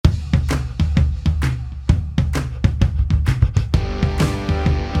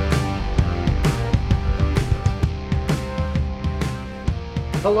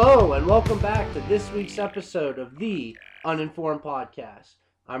Hello, and welcome back to this week's episode of the Uninformed Podcast.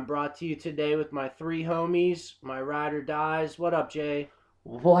 I'm brought to you today with my three homies, my ride or dies. What up, Jay?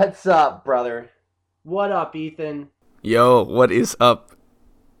 What's up, brother? What up, Ethan? Yo, what is up?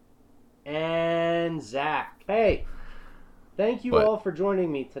 And Zach. Hey, thank you all for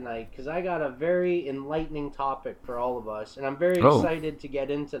joining me tonight, because I got a very enlightening topic for all of us, and I'm very excited to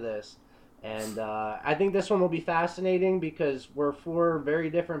get into this. And I think this one will be fascinating because we're four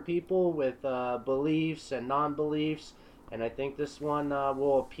very different people with beliefs and non-beliefs. And I think this one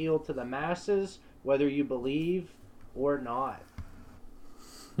will appeal to the masses, whether you believe or not.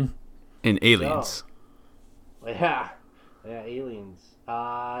 In aliens. So, yeah, aliens.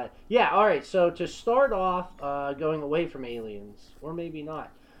 All right. So to start off, going away from aliens, or maybe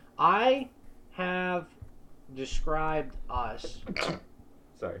not, I have described us.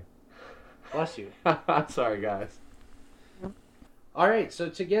 Sorry. Bless you. Sorry, guys. All right, so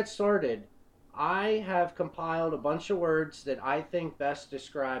to get started, I have compiled a bunch of words that I think best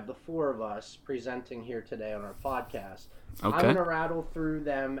describe the four of us presenting here today on our podcast. Okay. I'm going to rattle through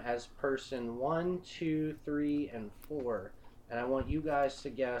them as person 1, 2, 3, and 4. And I want you guys to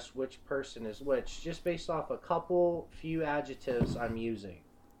guess which person is which, just based off a few adjectives I'm using.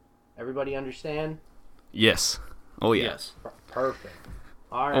 Everybody understand? Yes. Oh, yeah. Yes. Perfect.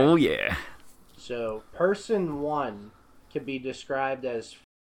 All right. Oh, yeah. So, person 1 could be described as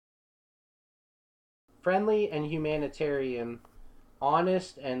friendly and humanitarian,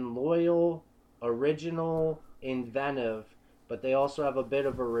 honest and loyal, original, inventive, but they also have a bit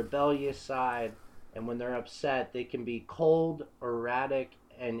of a rebellious side, and when they're upset, they can be cold, erratic,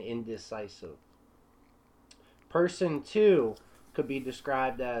 and indecisive. Person 2 could be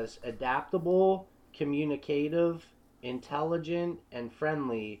described as adaptable, communicative, intelligent, and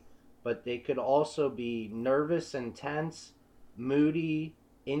friendly, but they could also be nervous and tense, moody,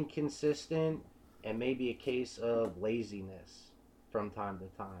 inconsistent, and maybe a case of laziness from time to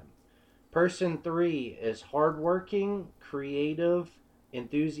time. Person 3 is hardworking, creative,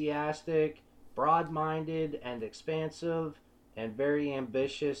 enthusiastic, broad-minded and expansive, and very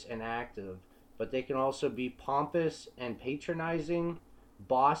ambitious and active, but they can also be pompous and patronizing,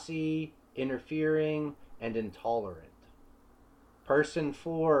 bossy, interfering, and intolerant. Person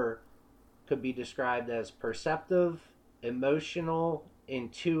 4 could be described as perceptive, emotional,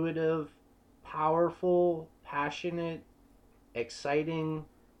 intuitive, powerful, passionate, exciting,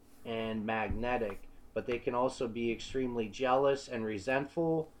 and magnetic, but they can also be extremely jealous and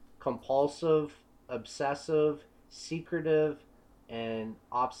resentful, compulsive, obsessive, secretive, and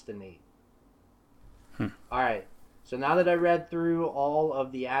obstinate. All right, so now that I read through all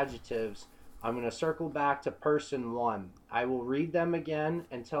of the adjectives, I'm going to circle back to person 1. I will read them again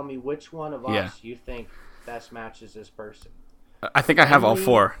and tell me which one of us you think best matches this person. I think I have all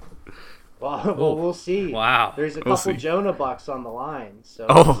four. Well, we'll see. Wow. There's a couple Jonah bucks on the line, so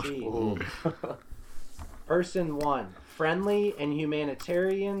we'll see. Person 1, friendly and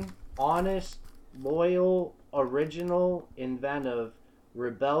humanitarian, honest, loyal, original, inventive,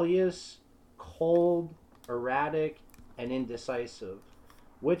 rebellious, cold, erratic, and indecisive.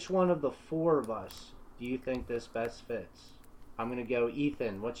 Which one of the four of us do you think this best fits? I'm going to go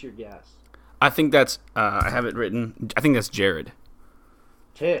Ethan. What's your guess? I think that's, I have it written, I think that's Jared.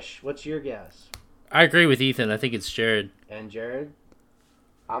 Tish, what's your guess? I agree with Ethan. I think it's Jared. And Jared?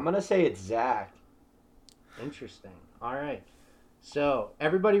 I'm going to say it's Zach. Interesting. All right. So,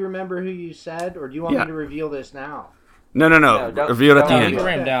 everybody remember who you said, or do you want me to reveal this now? No. Reveal it at the end. You can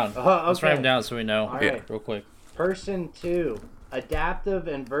write him down. Okay. Let's write him down so we know. All right. Real quick. Person 2, adaptive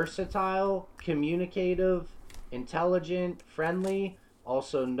and versatile, communicative, intelligent, friendly,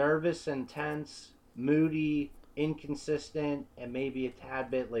 also nervous and tense, moody, inconsistent, and maybe a tad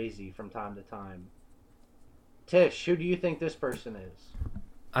bit lazy from time to time. Tish, who do you think this person is?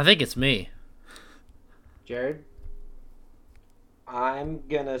 I think it's me. Jared? I'm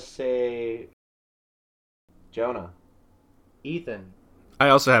going to say Jonah. Ethan? I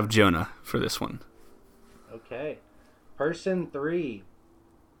also have Jonah for this one. Okay. Person 3,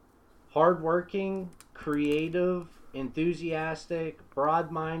 hardworking, creative, enthusiastic,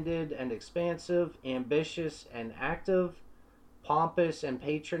 broad-minded and expansive, ambitious and active, pompous and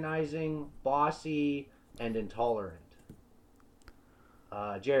patronizing, bossy, and intolerant.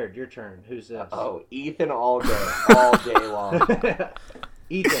 Jared, your turn. Who's this? Ethan all day long.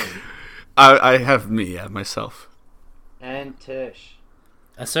 Ethan. I have me, myself. And Tish.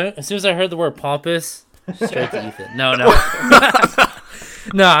 As soon as I heard the word pompous, straight to Ethan. No.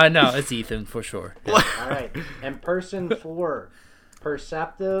 No, it's Ethan for sure. Yeah. All right. And person 4,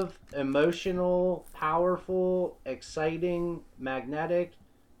 perceptive, emotional, powerful, exciting, magnetic,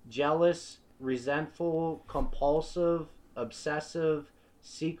 jealous, resentful, compulsive, obsessive,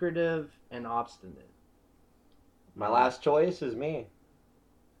 secretive, and obstinate. My last choice is me.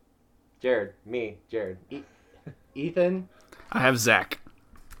 Jared. Ethan I have Zach.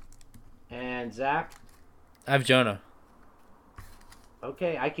 and Zach. I have Jonah.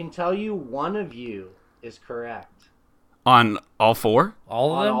 Okay, I can tell you one of you is correct. On all four?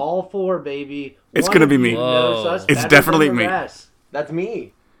 All of On them? all four, baby. It's One gonna of be you me. knows Whoa. us It's better definitely than the me. rest. That's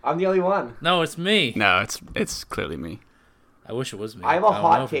me. I'm the only one. No, it's me. No, it's clearly me. I wish it was me. I have a don't know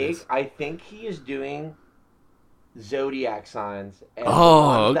hot if it take. is. I think he is doing zodiac signs and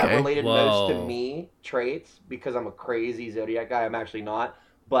Oh, the ones that okay. related most to Whoa. me traits, because I'm a crazy zodiac guy. I'm actually not,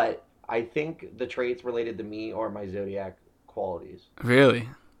 but I think the traits related to me are my zodiac qualities. Really?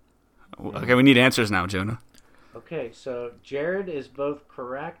 Okay, we need answers now, Jonah. Okay, so Jared is both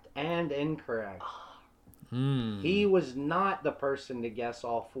correct and incorrect. He was not the person to guess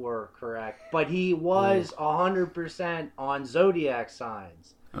all four correct, but he was 100% on zodiac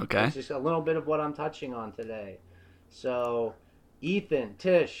signs. Okay. It's just a little bit of what I'm touching on today. So, Ethan,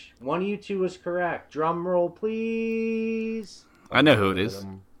 Tish, one of you two was correct. Drum roll, please. I know who it is.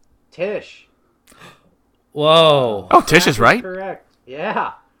 Tish. Whoa. Oh, Tish is right? Correct.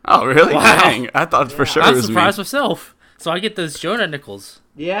 Yeah. Oh, really? Wow. Dang. I thought for Yeah. sure it I'm was me. surprised myself. So I get those Jonah nickels.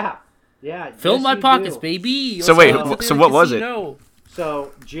 Yeah. Yeah. Fill yes, my you pockets, do. baby. So Let's wait, go to the so what was it? casino.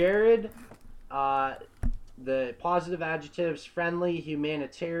 So, Jared, the positive adjectives: friendly,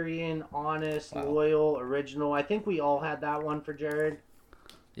 humanitarian, honest, loyal, original. I think we all had that one for Jared,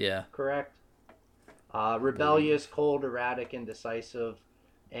 Yeah. correct? Rebellious, cold, erratic, indecisive.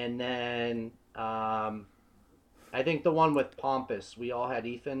 And then I think the one with pompous, we all had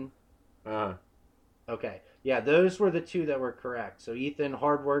Ethan. Okay. Yeah, those were the two that were correct. So Ethan,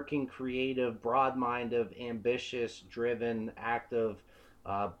 hardworking, creative, broad-minded, ambitious, driven, active,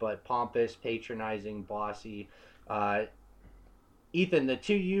 but pompous, patronizing, bossy. Ethan, the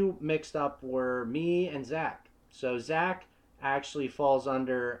two you mixed up were me and Zach. So Zach actually falls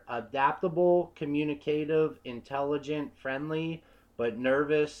under adaptable, communicative, intelligent, friendly, but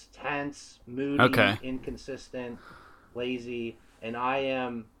nervous, tense, moody, Okay. inconsistent, lazy. And I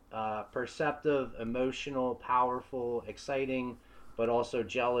am perceptive, emotional, powerful, exciting, but also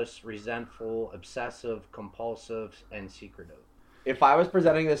jealous, resentful, obsessive, compulsive, and secretive. If I was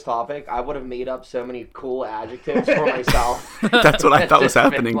presenting this topic, I would have made up so many cool adjectives for myself. That's what I thought was Just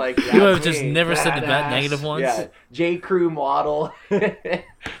been happening. like, You that's have just me. never said the bad Badass. negative ones. Yeah, J. Crew model.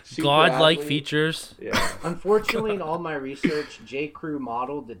 Super God-like athlete. features. Yeah. Unfortunately, in all my research, J. Crew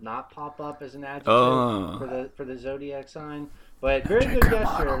model did not pop up as an adjective Oh. for the zodiac sign. But very good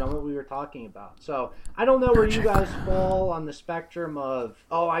guess, Jared, on what we were talking about. So I don't know where you guys fall on the spectrum of,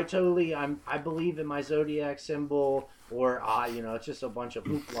 oh, I believe in my zodiac symbol, or it's just a bunch of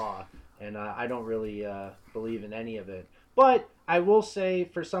hoopla, and I don't really believe in any of it. But I will say,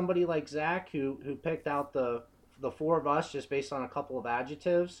 for somebody like Zach, who picked out the four of us just based on a couple of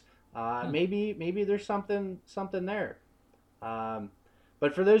adjectives, maybe there's something there.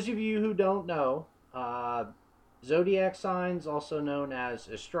 But for those of you who don't know, zodiac signs, also known as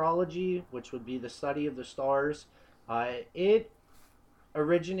astrology, which would be the study of the stars, it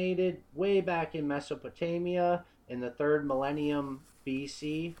originated way back in Mesopotamia in the 3rd millennium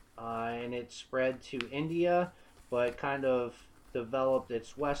BC, and it spread to India, but kind of developed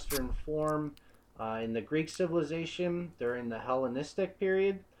its Western form in the Greek civilization during the Hellenistic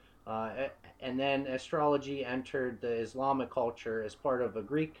period. And then astrology entered the Islamic culture as part of a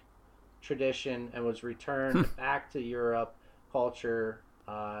Greek tradition and was returned back to Europe culture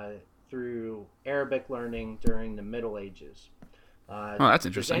through Arabic learning during the Middle Ages. Oh, that's Does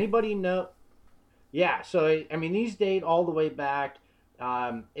interesting. anybody know? Yeah, so I mean, these date all the way back.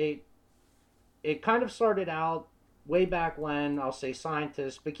 It kind of started out way back when, I'll say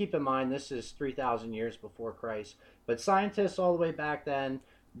scientists, but keep in mind this is 3,000 years before Christ. But scientists all the way back then,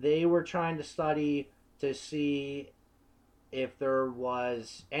 they were trying to study to see if there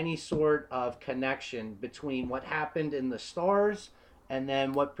was any sort of connection between what happened in the stars and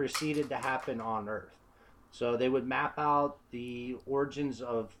then what proceeded to happen on Earth. So they would map out the origins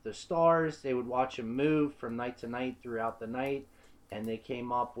of the stars. They would watch them move from night to night throughout the night. And they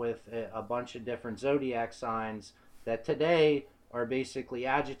came up with a bunch of different zodiac signs that today are basically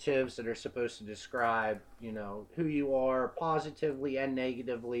adjectives that are supposed to describe, who you are positively and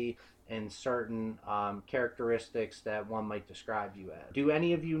negatively, and certain characteristics that one might describe you as. Do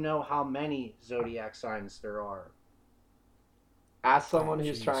any of you know how many zodiac signs there are? Ask someone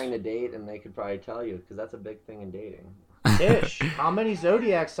who's jeez. trying to date, and they could probably tell you, because that's a big thing in dating. Ish, how many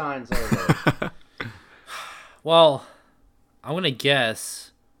zodiac signs are there? Well, I'm going to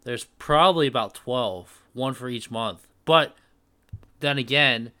guess there's probably about 12, one for each month. But then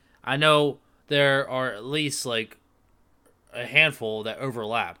again, I know there are at least like a handful that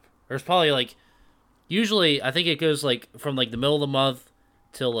overlap. There's probably like usually I think it goes like from like the middle of the month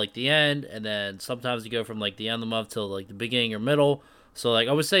till like the end, and then sometimes you go from like the end of the month till like the beginning or middle. So like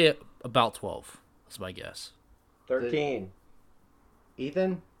I would say about 12. That's my guess. 13.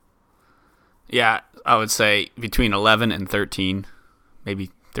 Ethan? Yeah, I would say between 11 and 13.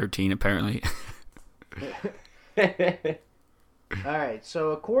 Maybe 13, apparently. All right.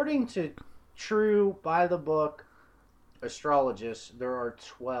 So according to true by the book astrologists, there are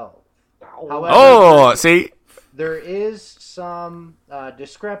 12. However, Oh, see? there is some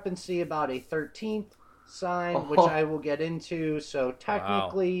discrepancy about a 13th sign, which I will get into. So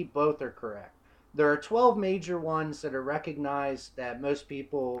technically, both are correct. There are 12 major ones that are recognized that most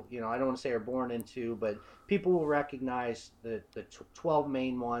people, I don't want to say are born into, but people will recognize the 12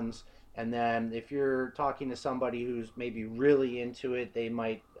 main ones. And then if you're talking to somebody who's maybe really into it, they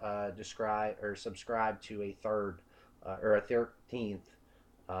might describe or subscribe to a third or a 13th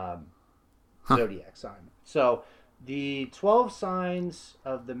zodiac sign. So the 12 signs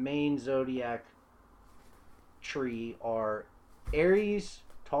of the main zodiac tree are Aries,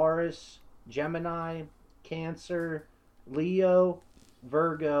 Taurus, Gemini, Cancer, Leo,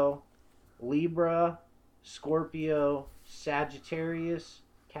 Virgo, Libra, Scorpio, Sagittarius,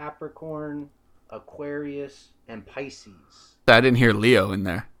 Capricorn, Aquarius, and Pisces. I didn't hear Leo in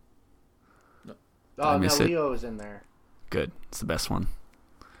there. Oh, no, it? Leo is in there. Good. It's the best one.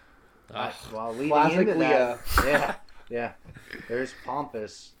 Well, leading Classic into Leo. that, yeah. There's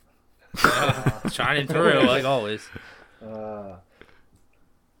pompous. Shining through like always.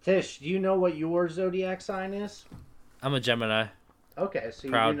 Tish, do you know what your zodiac sign is? I'm a Gemini. Okay, so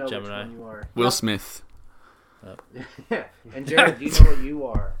you Proud do know Gemini. which one you are. Will Smith. And Jared, do you know what you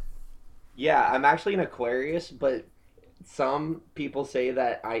are? Yeah, I'm actually an Aquarius, but some people say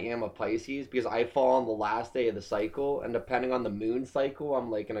that I am a Pisces because I fall on the last day of the cycle, and depending on the moon cycle, I'm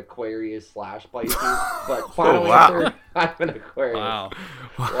like an Aquarius / Pisces. But final answer, I'm an Aquarius. Wow.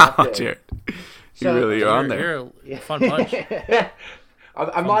 Wow, Jared. You really are on there. You're a fun bunch.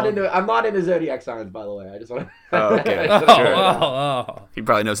 I'm not into zodiac signs, by the way. I just want to. Oh, okay. Sure. Oh. He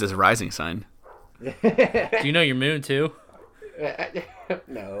probably knows his rising sign. Do you know your moon too?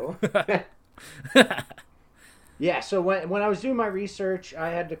 No. Yeah, so when I was doing my research, I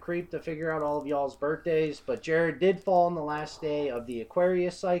had to creep to figure out all of y'all's birthdays, but Jared did fall on the last day of the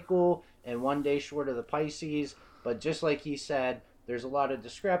Aquarius cycle and one day short of the Pisces, but just like he said, there's a lot of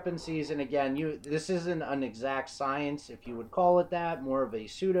discrepancies, and again, this isn't an exact science, if you would call it that, more of a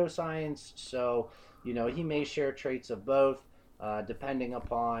pseudoscience, so, he may share traits of both, depending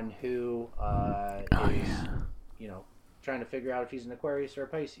upon who is, trying to figure out if he's an Aquarius or a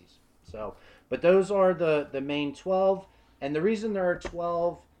Pisces. So, but those are the main 12, and the reason there are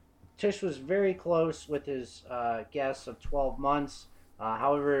 12, Tish was very close with his guess of 12 months.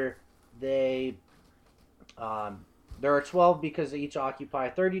 However, there are 12 because they each occupy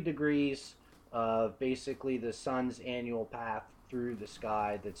 30 degrees of basically the sun's annual path through the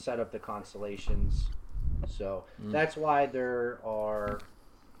sky that set up the constellations. So that's why there are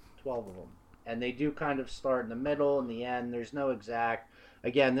 12 of them. And they do kind of start in the middle and the end. There's no exact.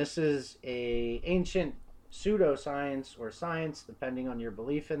 Again, this is a ancient pseudoscience or science, depending on your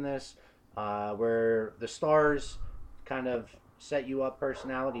belief in this, where the stars kind of set you up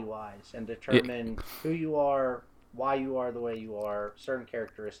personality-wise and determine who you are, why you are the way you are, certain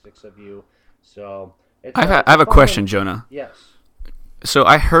characteristics of you. So I have a question, Jonah. Yes. So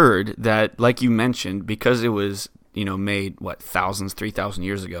I heard that, like you mentioned, because it was made 3,000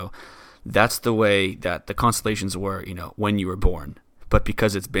 years ago, that's the way that the constellations were, when you were born. But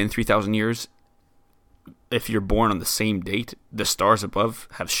because it's been 3,000 years, if you're born on the same date, the stars above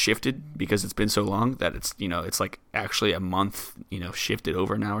have shifted because it's been so long that it's it's like actually a month shifted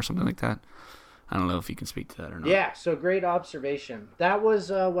over now or something like that. I don't know if you can speak to that or not. Yeah, so great observation. That was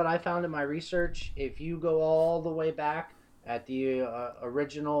what I found in my research. If you go all the way back at the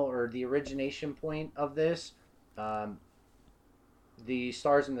original or the origination point of this, the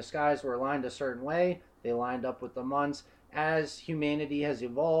stars in the skies were aligned a certain way. They lined up with the months. As humanity has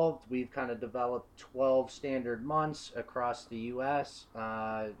evolved, we've kind of developed 12 standard months across the U.S.,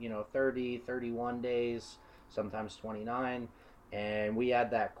 30, 31 days, sometimes 29. And we add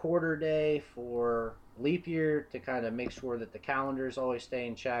that quarter day for leap year to kind of make sure that the calendars always stay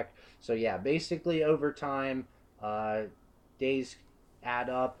in check. So, yeah, basically over time, days add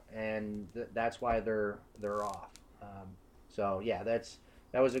up, and that's why they're off. So, yeah, that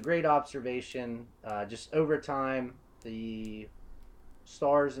was a great observation. Just over time, the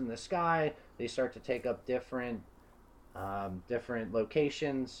stars in the sky, they start to take up different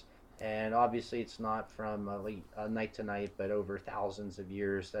locations. And obviously, it's not from night to night, but over thousands of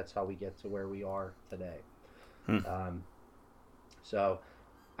years. That's how we get to where we are today. So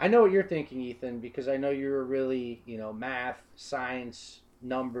I know what you're thinking, Ethan, because I know you're a really, math, science,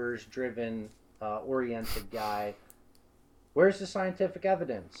 numbers driven, oriented guy. Where's the scientific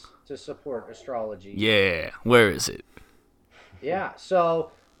evidence to support astrology? Yeah, where is it? Yeah,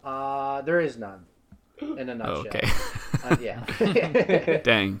 so there is none, in a nutshell. Okay. Yeah.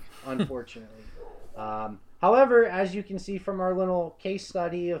 Dang. Unfortunately. However, as you can see from our little case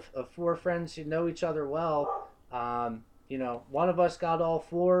study of 4 friends who know each other well, one of us got all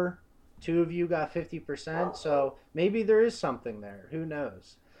 4, 2 of you got 50%, so maybe there is something there. Who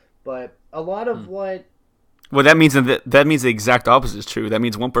knows? But a lot of what... Well, that means the exact opposite is true. That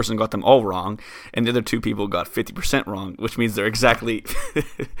means one person got them all wrong, and the other 2 people got 50% wrong, which means they're exactly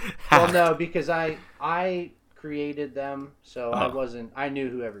half. Well, no, because I created them, so I knew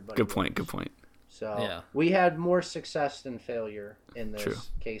who everybody Good was. Good point. So we had more success than failure in this True.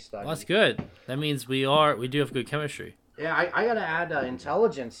 case study. Well, that's good. That means we do have good chemistry. Yeah, I got to add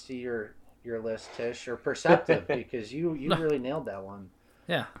intelligence to your list, Tish, or perceptive, because you really nailed that one.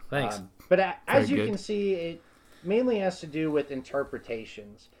 Yeah, thanks. But as you good. can see, it mainly has to do with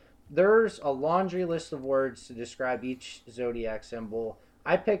interpretations. There's a laundry list of words to describe each zodiac symbol.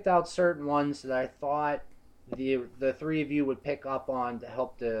 I picked out certain ones that I thought the 3 of you would pick up on to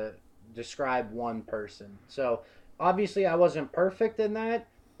help to describe one person. So obviously I wasn't perfect in that,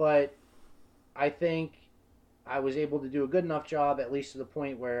 but I think I was able to do a good enough job, at least to the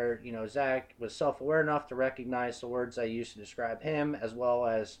point where, Zach was self-aware enough to recognize the words I used to describe him, as well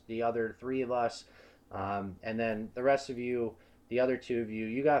as the other 3 of us. And then the rest of you, the other 2 of you,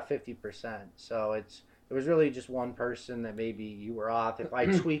 you got 50%. So it was really just one person that maybe you were off. If I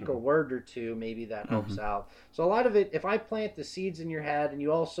tweak a word or 2, maybe that helps out. So a lot of it, if I plant the seeds in your head, and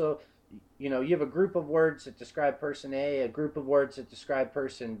you also, you have a group of words that describe person A, a group of words that describe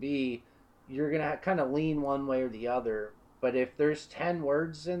person B, you're going to kind of lean one way or the other. But if there's 10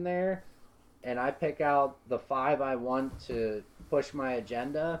 words in there and I pick out the 5 I want to push my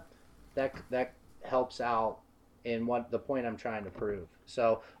agenda, that helps out in what the point I'm trying to prove.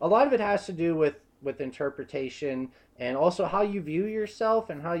 So a lot of it has to do with interpretation, and also how you view yourself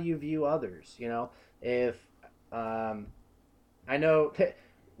and how you view others. If I know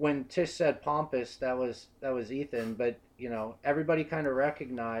when Tish said pompous, that was Ethan, but everybody kind of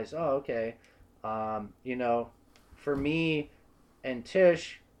recognized, oh, okay, for me and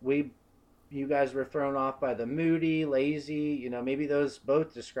Tish, you guys were thrown off by the moody, lazy, maybe those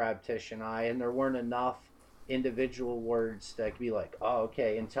both describe Tish and I, and there weren't enough individual words that could be like, oh,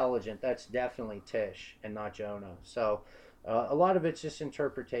 okay, intelligent, that's definitely Tish and not Jonah. So a lot of it's just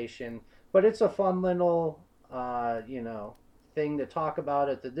interpretation, but it's a fun little, thing to talk about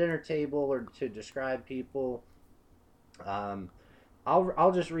at the dinner table or to describe people.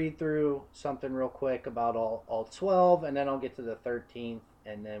 I'll just read through something real quick about all 12, and then I'll get to the 13th,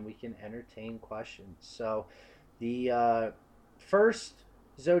 and then we can entertain questions. So the first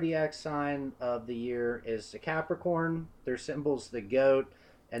zodiac sign of the year is the Capricorn. Their symbol's the goat,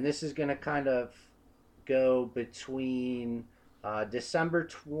 and this is going to kind of go between December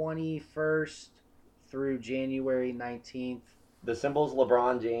 21st through January 19th. The symbol's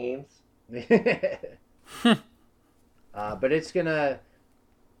LeBron James. But it's going to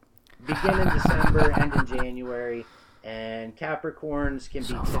begin in December, end in January, and Capricorns can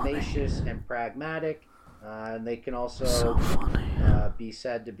be tenacious and pragmatic. And they can also be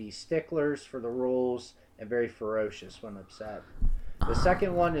said to be sticklers for the rules and very ferocious when upset. The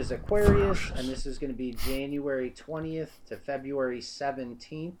second one is Aquarius, and this is going to be January 20th to February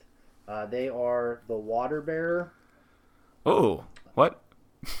 17th. They are the water bearer. Oh, what?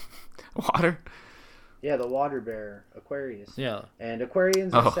 Water? Yeah, the water bearer, Aquarius. Yeah. And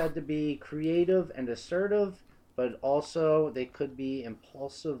Aquarians are said to be creative and assertive, but also they could be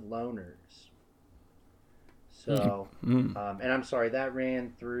impulsive loners. So, and I'm sorry, that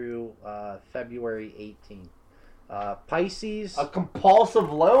ran through February 18th. Pisces. A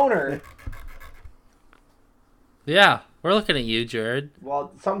compulsive loner. Yeah, we're looking at you, Jared.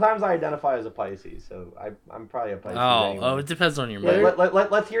 Well, sometimes I identify as a Pisces, so I'm probably a Pisces. Anyway. It depends on your mood.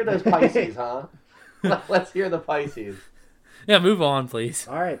 Let's hear those Pisces, huh? Let's hear the Pisces. Yeah, move on, please.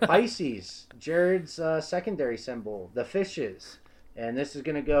 All right, Pisces. Jared's secondary symbol, the fishes. And this is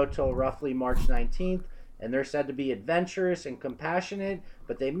going to go till roughly March 19th. And they're said to be adventurous and compassionate,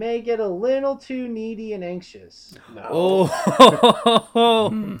 but they may get a little too needy and anxious. No.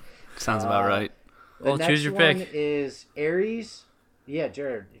 Sounds about right. The next choose your one pick. is Aries. Yeah,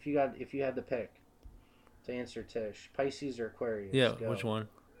 Jared, if you had to pick to answer Tish, Pisces or Aquarius? Yeah, go. which one?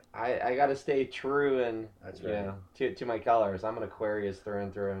 I gotta stay true and That's right. to my colors. I'm an Aquarius through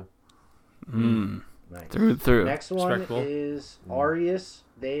and through. Nice. Through and through. Next one Respectable. is Arius.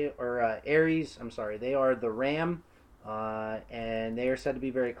 They are Aries. I'm sorry. They are the Ram, and they are said to be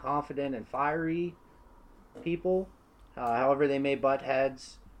very confident and fiery people. However, they may butt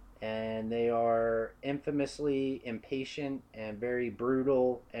heads, and they are infamously impatient and very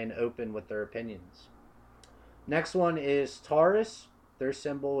brutal and open with their opinions. Next one is Taurus. Their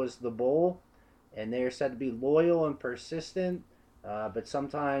symbol is the bull, and they are said to be loyal and persistent. But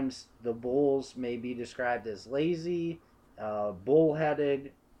sometimes the bulls may be described as lazy,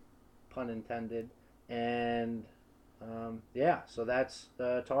 bullheaded, pun intended, and so that's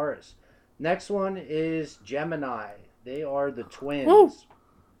Taurus. Next one is Gemini. They are the twins. Woo!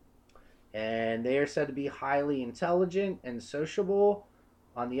 And they are said to be highly intelligent and sociable.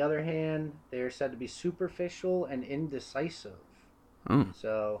 On the other hand, they are said to be superficial and indecisive.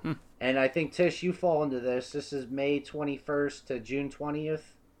 So, and I think, Tish, you fall into this. This is May 21st to June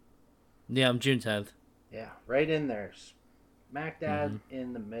 20th. Yeah, I'm June 10th. Yeah, right in there. Smack dab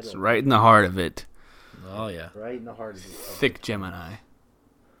in the middle. It's right in the heart of it. Oh, yeah. Right in the heart of it. Thick Gemini.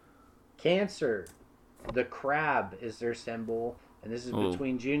 Cancer. The crab is their symbol. And this is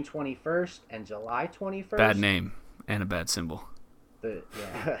between June 21st and July 21st. Bad name and a bad symbol.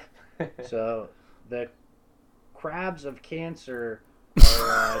 So, the crabs of Cancer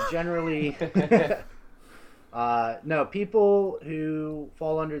are generally people who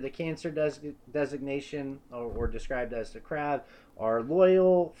fall under the Cancer designation or described as the crab are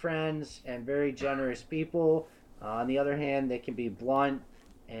loyal, friends, and very generous people. On the other hand, they can be blunt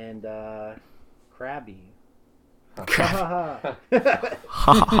and crabby. The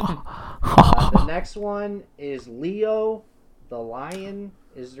next one is Leo. The lion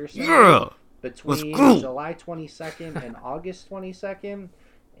is their symbol. Between July 22nd and August 22nd.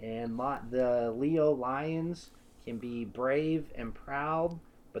 And the Leo lions can be brave and proud,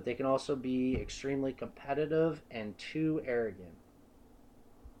 but they can also be extremely competitive and too arrogant.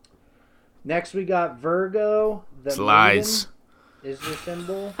 Next, we got Virgo. The lies. Maiden is their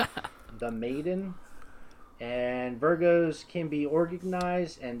symbol. The maiden. And Virgos can be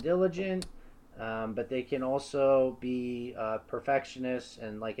organized and diligent, but they can also be perfectionists,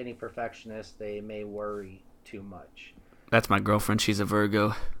 and like any perfectionist, they may worry too much. That's my girlfriend. She's a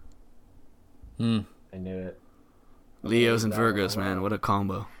Virgo. I knew it. Leos and Virgos, man. What a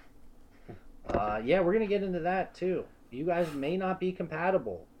combo. Yeah, we're going to get into that, too. You guys may not be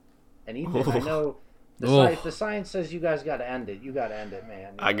compatible. And Ethan, I know if the science says you guys got to end it, you got to end it,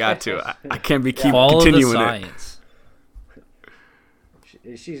 man. I got to. I can't be Follow continuing the science.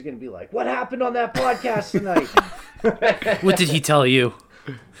 She's going to be like, what happened on that podcast tonight? What did he tell you?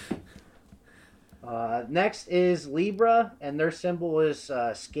 Next is Libra, and their symbol is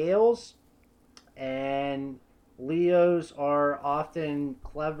scales. And Leos are often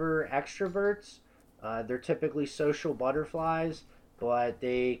clever extroverts. They're typically social butterflies, but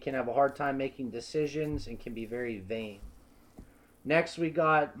they can have a hard time making decisions and can be very vain. Next, we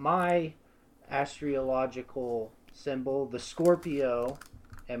got my astrological symbol, the Scorpio,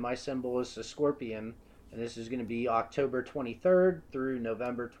 and my symbol is the scorpion. And this is going to be October 23rd through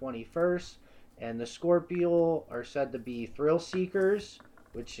November 21st. And the Scorpio are said to be thrill seekers,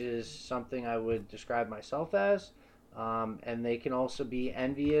 which is something I would describe myself as. And they can also be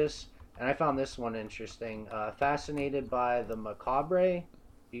envious. And I found this one interesting. Fascinated by the macabre. Are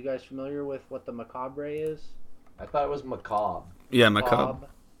you guys familiar with what the macabre is? I thought it was macabre. Yeah, macabre.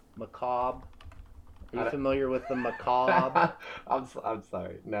 Macabre. Are you familiar with the macabre? I'm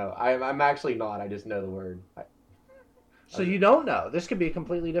sorry. No, I'm actually not. I just know the word. So you don't know. This could be a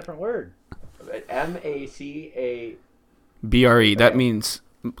completely different word. MACA. BRE. That means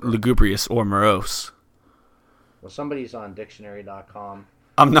lugubrious or morose. Well, somebody's on dictionary.com.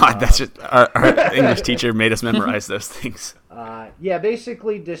 I'm not. That's just our English teacher made us memorize those things. Yeah,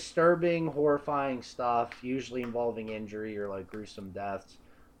 basically disturbing, horrifying stuff, usually involving injury or like gruesome deaths.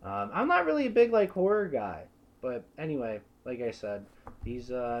 I'm not really a big like horror guy, but anyway, like I said, these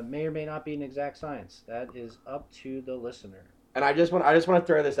may or may not be an exact science. That is up to the listener. And I just want to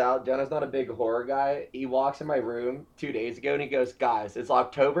throw this out. Jonah's not a big horror guy. He walks in my room 2 days ago and he goes, "Guys, it's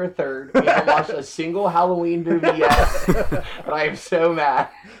October 3rd. We haven't watched a single Halloween movie yet." And I am so mad.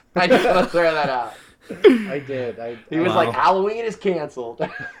 I just want to throw that out. I did. He was like, "Halloween is canceled."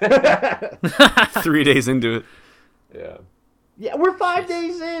 3 days into it. Yeah. Yeah, we're 5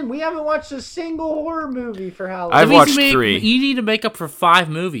 days in. We haven't watched a single horror movie for Halloween. I've watched 3. You need to make up for 5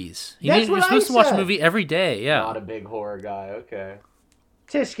 movies. You're supposed to watch a movie every day. Yeah. Not a big horror guy. Okay.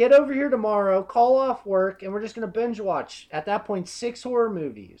 Tish, get over here tomorrow, call off work, and we're just going to binge watch, at that point, 6 horror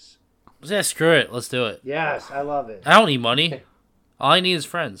movies. Yeah, screw it. Let's do it. Yes, I love it. I don't need money. All I need is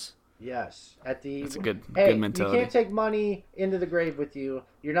friends. Yes. That's a good You mentality. can't take money into the grave with you.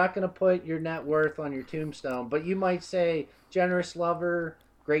 You're not going to put your net worth on your tombstone, but you might say, generous lover,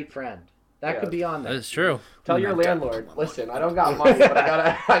 great friend. That could be on there. That's true. Tell your landlord, listen, I don't got money, but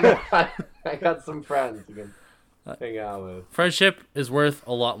I got some friends you can hang out with. Friendship is worth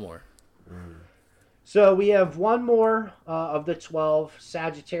a lot more. So we have one more of the 12,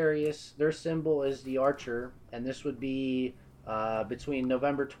 Sagittarius. Their symbol is the archer, and this would be between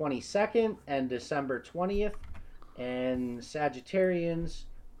November 22nd and December 20th. And Sagittarians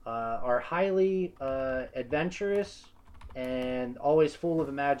are highly adventurous and always full of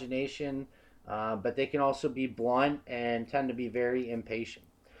imagination, but they can also be blunt and tend to be very impatient.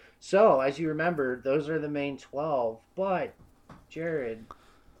 So, as you remember, those are the main 12, but Jared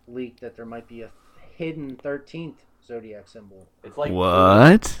leaked that there might be a hidden 13th zodiac symbol. It's like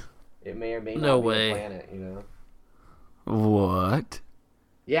What? It may or may not No be way. a planet, you know. What?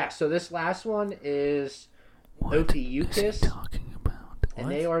 Yeah, so this last one is What is he Ophiuchus, talking about?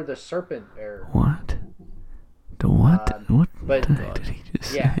 and they are the serpent bearer. What? The what? What but- did he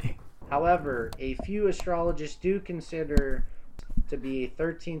just yeah. say? However, a few astrologists do consider to be a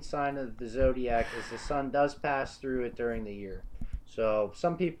 13th sign of the zodiac, as the sun does pass through it during the year. So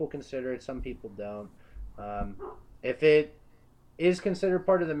some people consider it, some people don't. If it is considered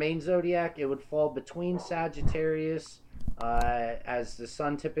part of the main zodiac, it would fall between Sagittarius, as the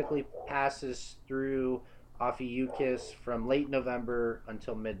sun typically passes through Ophiuchus from late November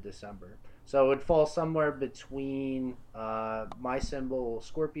until mid-December. So it would fall somewhere between my symbol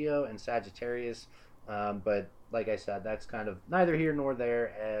Scorpio and Sagittarius. But like I said, that's kind of neither here nor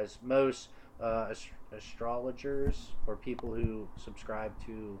there, as most astrologers or people who subscribe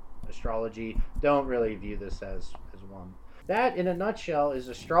to astrology don't really view this as one. That, in a nutshell, is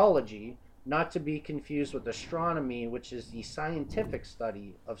astrology, not to be confused with astronomy, which is the scientific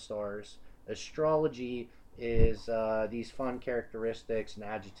study of stars. Astrology is these fun characteristics and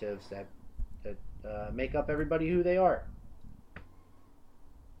adjectives that make up everybody who they are.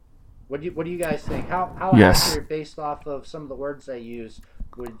 What do you guys think? How Yes. accurate, based off of some of the words I use,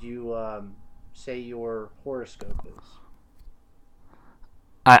 would you say your horoscope is?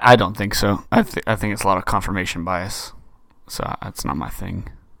 I don't think so. I think it's a lot of confirmation bias. So that's not my thing.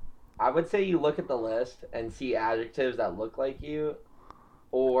 I would say you look at the list and see adjectives that look like you,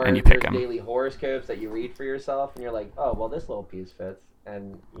 or And you pick there's 'em. daily horoscopes that you read for yourself, and you're like, oh, well, this little piece fits,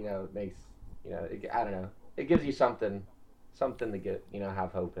 and it makes, I don't know, it gives you something to get,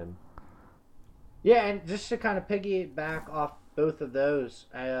 have hope in. Yeah, and just to kind of piggyback off both of those,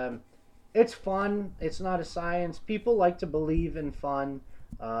 it's fun. It's not a science. People like to believe in fun,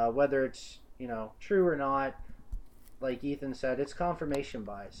 whether it's true or not. Like Ethan said, it's confirmation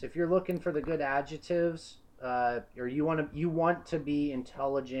bias. If you're looking for the good adjectives, or you want to be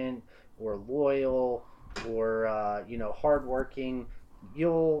intelligent or loyal or hardworking,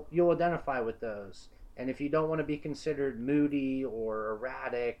 you'll identify with those. And if you don't want to be considered moody or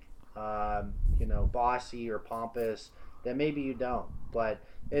erratic, bossy or pompous, then maybe you don't. But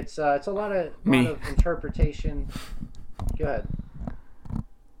it's a lot of interpretation. Go ahead.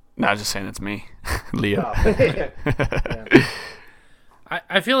 No, I was just saying it's me, Leo. Oh. Yeah.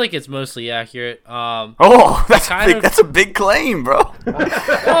 I feel like it's mostly accurate. Oh, that's Kind of- that's a big claim, bro. Well,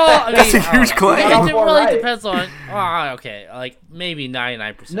 I mean, That's a huge claim. It really Right. depends on. Okay, like maybe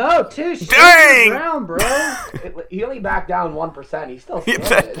 99%. No, Tish, stand Dang! your ground, bro. He only backed down 1%. He's still Yeah,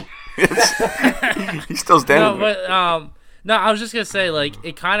 standing. He's still standing. No, but no, I was just gonna say, like,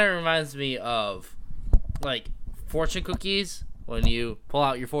 it kind of reminds me of like fortune cookies when you pull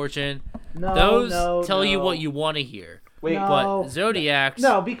out your fortune. No, Those tell you no. what you want to hear. Wait, No. But zodiacs,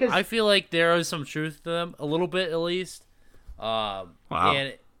 No, because I feel like there is some truth to them, a little bit at least. Wow.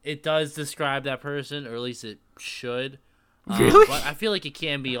 And it does describe that person, or at least it should. Really? But I feel like it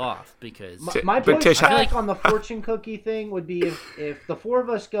can be off because my But Tish, pushback I- on the fortune cookie thing would be if the four of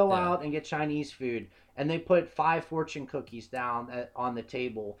us go out and get Chinese food and they put 5 fortune cookies down on the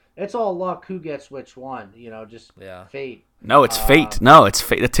table, it's all luck who gets which one. Just fate. No, it's fate. No, it's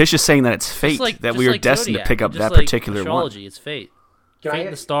fate. Tish is saying that it's fate, that we are destined Zodiac, to pick up just that like particular astrology, it's fate. Can Fate I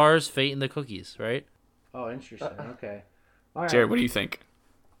in the stars, fate in the cookies, right? Oh, interesting. Okay. All right. one. Jared, what do you think?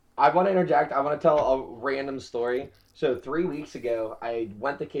 I want to interject. I want to tell a random story. So 3 weeks ago, I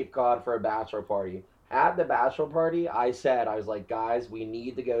went to Cape Cod for a bachelor party. At the bachelor party, I was like, guys, we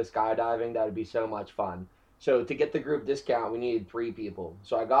need to go skydiving. That would be so much fun. So to get the group discount, we needed 3 people.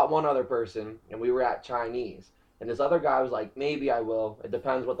 So I got one other person, and we were at Chinese. And this other guy was like, maybe I will. It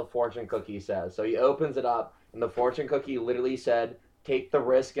depends what the fortune cookie says. So he opens it up, and the fortune cookie literally said, take the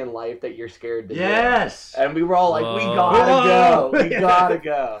risk in life that you're scared to do. Yes! And we were all like, we gotta go. We gotta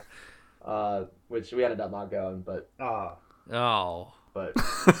go. Which we ended up not going, but... Oh. But...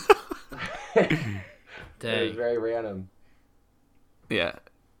 Dang. It was very random. Yeah.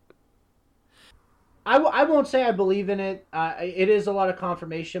 I won't say I believe in it. It is a lot of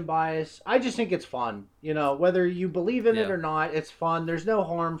confirmation bias. I just think it's fun. You know, whether you believe in it or not, it's fun. There's no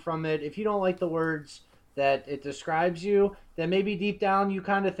harm from it. If you don't like the words that it describes you, then maybe deep down you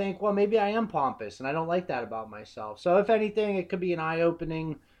kind of think, well, maybe I am pompous, and I don't like that about myself. So if anything, it could be an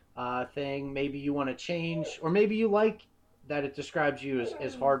eye-opening thing. Maybe you want to change, or maybe you like that it describes you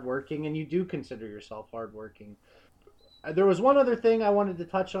as hardworking, and you do consider yourself hardworking. There was one other thing I wanted to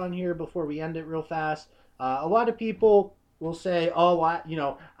touch on here before we end it real fast. A lot of people will say, oh,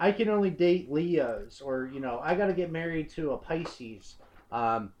 I can only date Leos, or, I got to get married to a Pisces.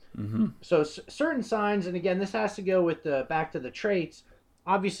 So certain signs, and again, this has to go with back to the traits.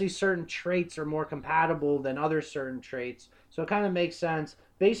 Obviously, certain traits are more compatible than other certain traits. So it kind of makes sense.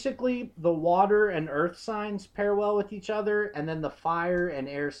 Basically, the water and earth signs pair well with each other, and then the fire and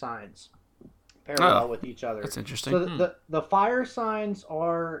air signs pair well with each other. That's interesting. So the fire signs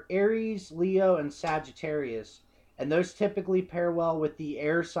are Aries, Leo, and Sagittarius, and those typically pair well with the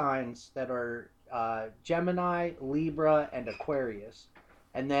air signs that are Gemini, Libra, and Aquarius.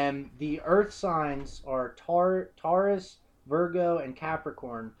 And then the earth signs are Taurus, Virgo, and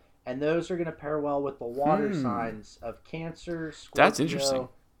Capricorn, and those are going to pair well with the water signs of Cancer, That's Scorpio, interesting.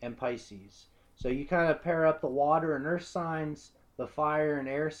 and Pisces. So you kind of pair up the water and earth signs, the fire and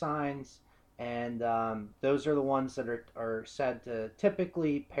air signs, and those are the ones that are said to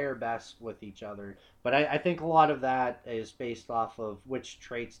typically pair best with each other. But I think a lot of that is based off of which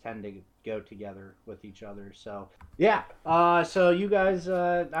traits tend to go together with each other. So, yeah. So you guys,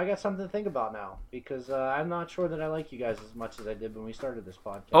 I got something to think about now, because I'm not sure that I like you guys as much as I did when we started this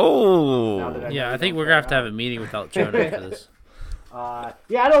podcast. Oh! I think we're going to have a meeting without Jonah for this. I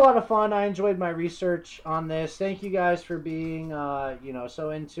had a lot of fun. I enjoyed my research on this. Thank you guys for being,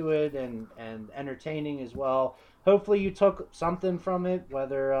 so into it and entertaining as well. Hopefully you took something from it,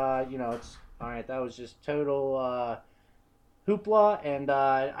 whether, it's, all right, that was just total hoopla, and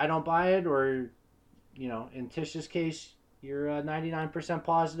I don't buy it, or, in Tish's case, you're 99%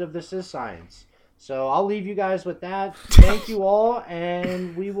 positive this is science. So I'll leave you guys with that. Thank you all,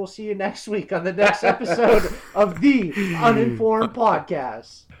 and we will see you next week on the next episode of the Uninformed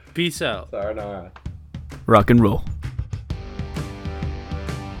Podcast. Peace out. Sayonara. Rock and roll.